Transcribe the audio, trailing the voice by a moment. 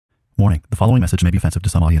Warning, the following message may be offensive to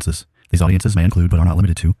some audiences. These audiences may include, but are not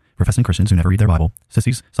limited to, professing Christians who never read their Bible,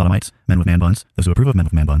 sissies, sodomites, men with man buns, those who approve of men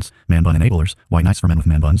with man buns, man bun enablers, white knights for men with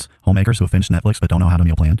man buns, homemakers who have finished Netflix but don't know how to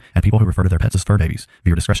meal plan, and people who refer to their pets as fur babies.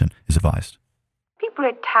 Viewer discretion is advised. People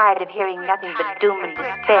are tired of hearing nothing but doom and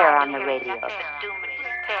despair on the radio.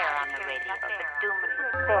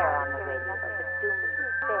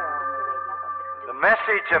 The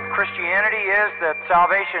message of Christianity is that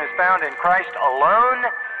salvation is found in Christ alone,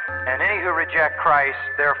 and any who reject Christ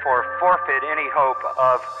therefore forfeit any hope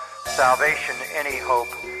of salvation, any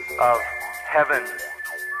hope of heaven.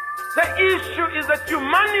 The issue is that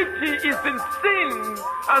humanity is in sin,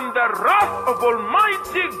 and the wrath of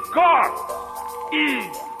Almighty God is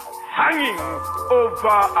hanging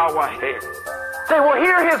over our heads. They will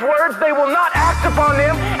hear his words, they will not act upon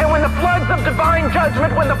them, and when the floods of divine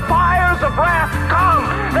judgment, when the fires of wrath come,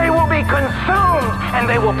 they will be consumed and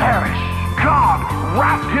they will perish. God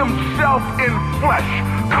wrapped himself in flesh,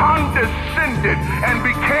 condescended, and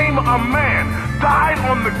became a man, died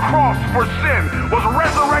on the cross for sin, was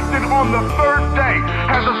resurrected on the third day,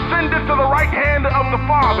 has ascended to the right hand of the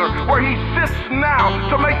Father, where he sits now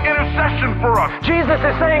to make intercession for us. Jesus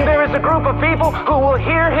is saying there is a group of people who will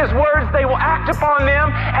hear his words, they will act upon them,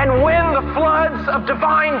 and when the floods of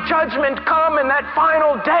divine judgment come in that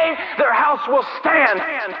final day, their house will stand.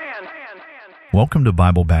 Welcome to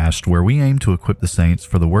Bible Bashed, where we aim to equip the saints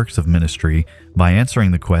for the works of ministry by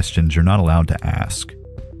answering the questions you're not allowed to ask.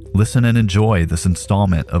 Listen and enjoy this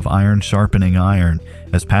installment of Iron Sharpening Iron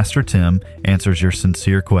as Pastor Tim answers your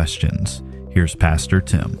sincere questions. Here's Pastor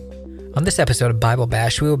Tim. On this episode of Bible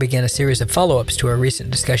Bash, we will begin a series of follow-ups to our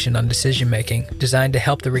recent discussion on decision-making, designed to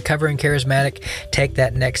help the recovering charismatic take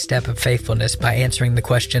that next step of faithfulness by answering the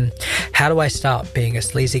question, how do I stop being a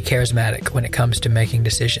sleazy charismatic when it comes to making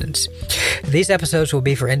decisions? These episodes will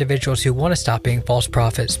be for individuals who want to stop being false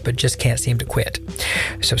prophets, but just can't seem to quit.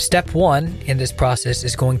 So step one in this process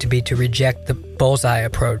is going to be to reject the bullseye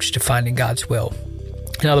approach to finding God's will.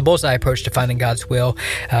 Now, the bullseye approach to finding God's will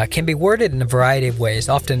can be worded in a variety of ways.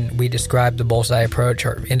 Often we describe the bullseye approach,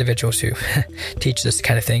 or individuals who teach this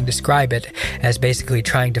kind of thing describe it as basically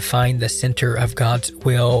trying to find the center of God's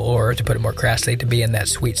will, or to put it more crassly, to be in that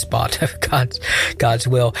sweet spot of God's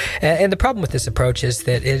will. And the problem with this approach is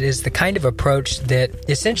that it is the kind of approach that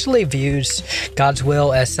essentially views God's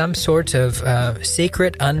will as some sort of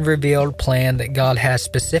secret, unrevealed plan that God has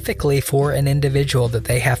specifically for an individual that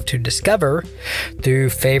they have to discover through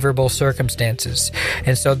favorable circumstances.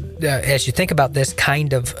 And so as you think about this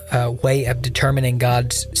kind of way of determining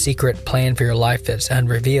God's secret plan for your life that's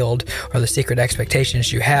unrevealed, or the secret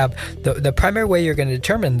expectations you have, the primary way you're going to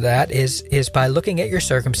determine that is by looking at your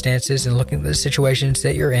circumstances and looking at the situations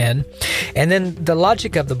that you're in. And then the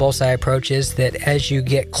logic of the bullseye approach is that as you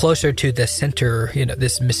get closer to the center,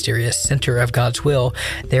 this mysterious center of God's will,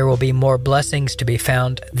 there will be more blessings to be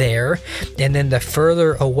found there. And then the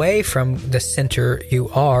further away from the center you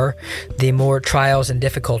are, the more trials and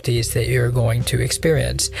difficulties that you're going to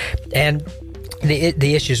experience. And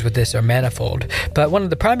the issues with this are manifold, but one of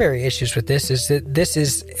the primary issues with this is that this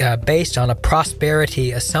is based on a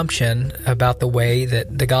prosperity assumption about the way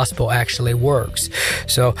that the gospel actually works.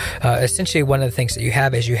 So essentially one of the things that you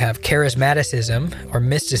have is you have charismaticism or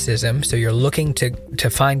mysticism, so you're looking to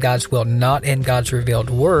find God's will not in God's revealed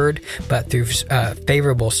word, but through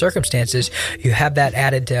favorable circumstances. You have that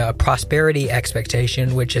added to a prosperity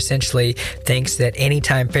expectation, which essentially thinks that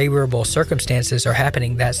anytime favorable circumstances are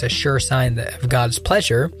happening, that's a sure sign of God's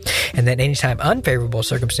pleasure, and that anytime unfavorable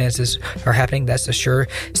circumstances are happening, that's a sure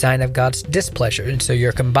sign of God's displeasure. And so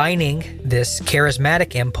you're combining this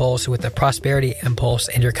charismatic impulse with the prosperity impulse,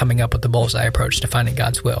 and you're coming up with the bullseye approach to finding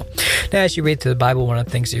God's will. Now, as you read through the Bible, one of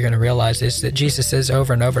the things that you're going to realize is that Jesus says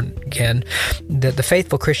over and over again that the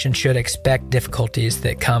faithful Christian should expect difficulties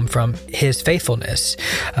that come from his faithfulness.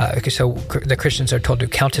 So the Christians are told to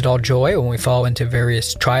count it all joy when we fall into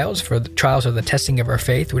various trials, for the trials are the testing of our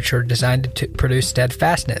faith, which are designed to produce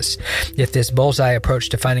steadfastness. If this bullseye approach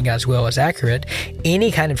to finding God's will is accurate,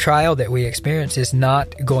 any kind of trial that we experience is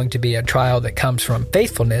not going to be a trial that comes from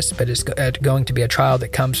faithfulness, but it's going to be a trial that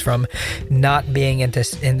comes from not being in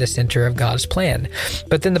the center of God's plan.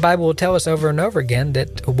 But then the Bible will tell us over and over again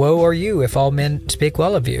that woe are you if all men speak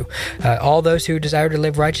well of you. All those who desire to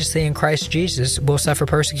live righteously in Christ Jesus will suffer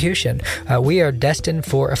persecution. We are destined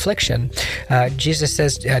for affliction. Jesus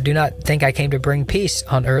says, do not think I came to bring peace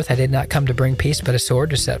on earth. I did not come to bring peace, but a sword,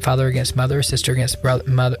 to set father against mother, sister against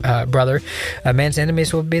brother. A man's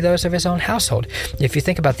enemies will be those of his own household. If you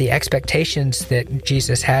think about the expectations that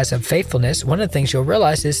Jesus has of faithfulness, one of the things you'll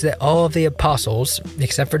realize is that all of the apostles,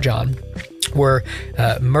 except for John, were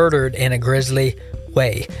murdered in a grisly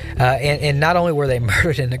way. And not only were they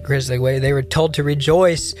murdered in a grisly way, they were told to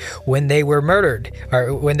rejoice when they were murdered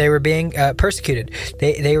or when they were being persecuted.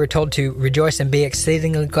 They were told to rejoice and be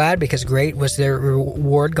exceedingly glad because great was their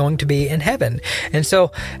reward going to be in heaven. And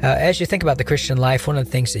so as you think about the Christian life, one of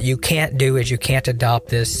the things that you can't do is you can't adopt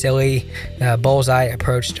this silly bullseye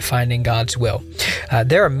approach to finding God's will.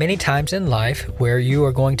 There are many times in life where you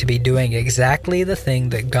are going to be doing exactly the thing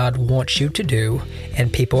that God wants you to do,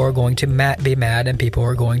 and people are going to be mad and people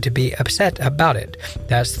are going to be upset about it.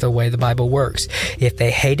 That's the way the Bible works. If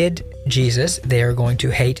they hated Jesus, they are going to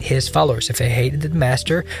hate his followers. If they hated the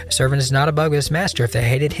master, a servant is not above his master. If they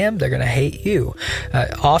hated him, they're going to hate you.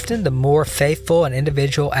 Often, the more faithful an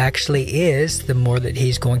individual actually is, the more that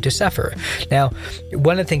he's going to suffer. Now,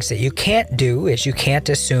 one of the things that you can't do is you can't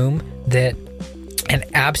assume that an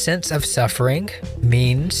absence of suffering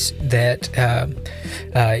means that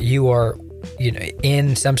you are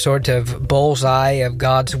in some sort of bullseye of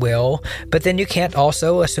God's will, but then you can't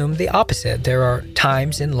also assume the opposite. There are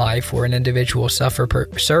times in life where an individual will suffer,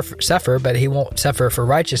 but he won't suffer for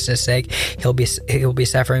righteousness' sake. He'll be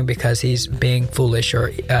suffering because he's being foolish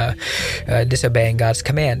or disobeying God's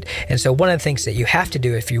command. And so one of the things that you have to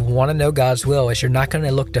do if you want to know God's will is you're not going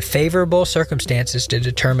to look to favorable circumstances to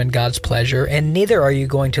determine God's pleasure, and neither are you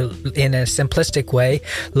going to, in a simplistic way,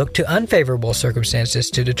 look to unfavorable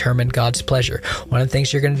circumstances to determine God's pleasure. One of the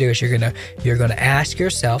things you're going to do is you're going to ask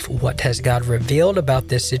yourself, what has God revealed about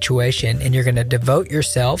this situation? And you're going to devote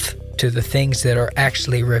yourself to the things that are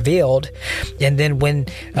actually revealed. And then when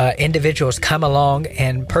individuals come along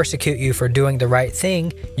and persecute you for doing the right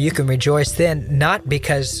thing, you can rejoice then, not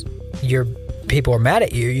because people are mad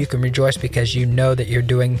at you. You can rejoice because you know that you're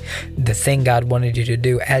doing the thing God wanted you to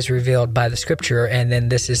do as revealed by the scripture, and then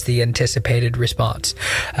this is the anticipated response.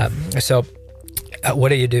 What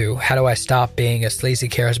do? How do I stop being a sleazy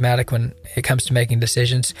charismatic when it comes to making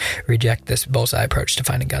decisions? Reject this bullseye approach to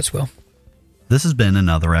finding God's will. This has been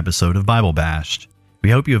another episode of Bible Bashed.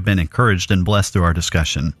 We hope you have been encouraged and blessed through our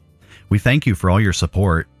discussion. We thank you for all your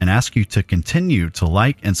support and ask you to continue to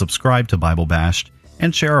like and subscribe to Bible Bashed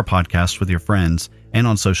and share our podcast with your friends and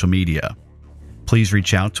on social media. Please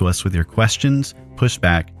reach out to us with your questions,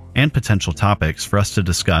 pushback, and potential topics for us to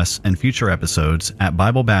discuss in future episodes at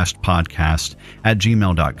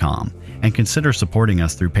BibleBashedPodcast@gmail.com, and consider supporting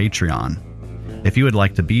us through Patreon. If you would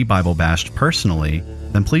like to be Bible Bashed personally,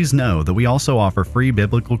 then please know that we also offer free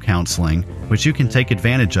biblical counseling, which you can take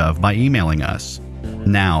advantage of by emailing us.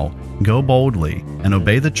 Now, go boldly and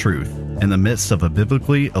obey the truth in the midst of a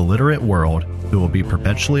biblically illiterate world who will be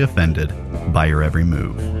perpetually offended by your every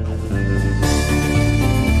move.